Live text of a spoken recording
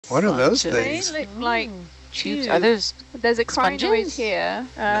What are those They things? look like Tubes. tubes. Are those There's a crinoid sponges? here.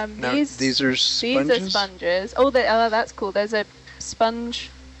 Now, these are sponges? These are sponges. Oh, that's cool. There's a sponge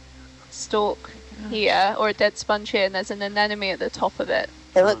stalk here, or a dead sponge here, and there's an anemone at the top of it.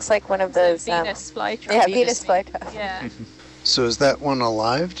 It looks like one of those Venus flytrap. Yeah, Venus flytrap. Yeah. So is that one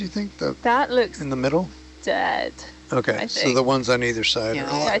alive, do you think? That looks in the middle? dead. Okay, so the ones on either side are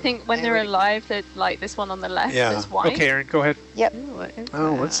alive. I think when they're alive, they're like this one on the left is white. Okay, Aaron, go ahead. Yep.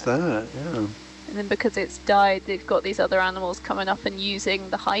 Oh, what's that? Yeah. And then because it's died, they've got these other animals coming up and using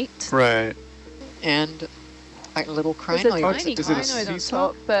the height. Right. And a little There's a crinoid. tiny Is it a crinoid on seesaw?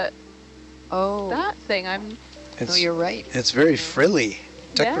 top, but Oh, that thing, oh, you're right. It's very frilly,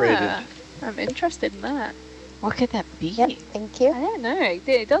 decorated. Yeah, I'm interested in that. What could that be? Yep, thank you. I don't know.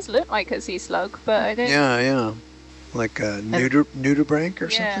 It does look like a sea slug, but I don't. Yeah. Like a nudibranch or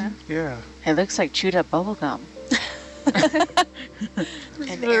something? Yeah. It looks like chewed up bubble gum.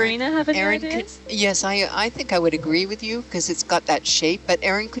 Does Marina have any ideas? Yes, I think I would agree with you because it's got that shape. But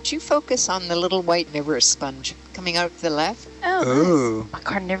Aaron, could you focus on the little white carnivorous sponge coming out to the left? Oh, Ooh. A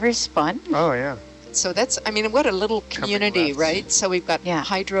carnivorous sponge? Oh, yeah. So that's, I mean, what a little community, right? So we've got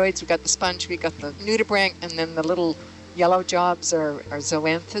hydroids, we've got the sponge, we've got the nudibranch, and then the little yellow jobs are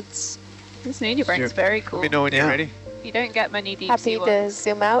zoanthids. This nudibranch is very cool. Let me know when you're ready. You don't get many deep Happy sea to ones.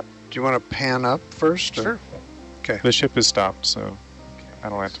 zoom out. Do you want to pan up first? Sure. Okay. The ship is stopped, so I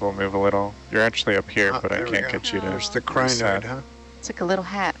don't have to move a little. You're actually up here, but I there we can't go. get you to There's the crinoid, huh? It's like a little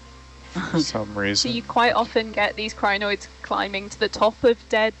hat. for some So reason. you quite often get these crinoids climbing to the top of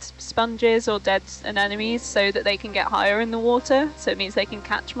dead sponges or dead anemones so that they can get higher in the water. So it means they can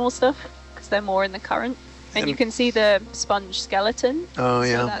catch more stuff because they're more in the current. And you can see the sponge skeleton. Oh,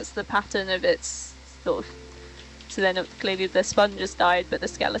 yeah. So that's the pattern of its sort of... So then clearly the sponge has died, but the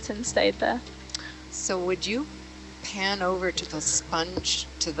skeleton stayed there. So would you pan over to the sponge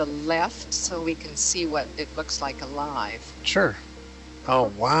to the left so we can see what it looks like alive? Sure.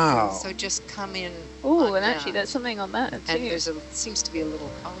 Oh, wow. So just come in. Oh, and actually there's something on that too. And there's seems to be a little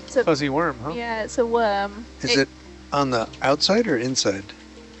It's a fuzzy worm, huh? Yeah, it's a worm. Is it on the outside or inside?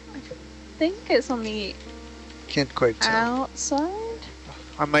 I think it's on the Can't quite tell. outside.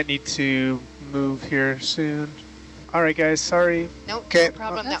 I might need to move here soon. All right, guys, sorry. No Okay.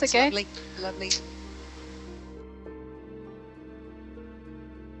 problem. That's That's okay. lovely. Lovely.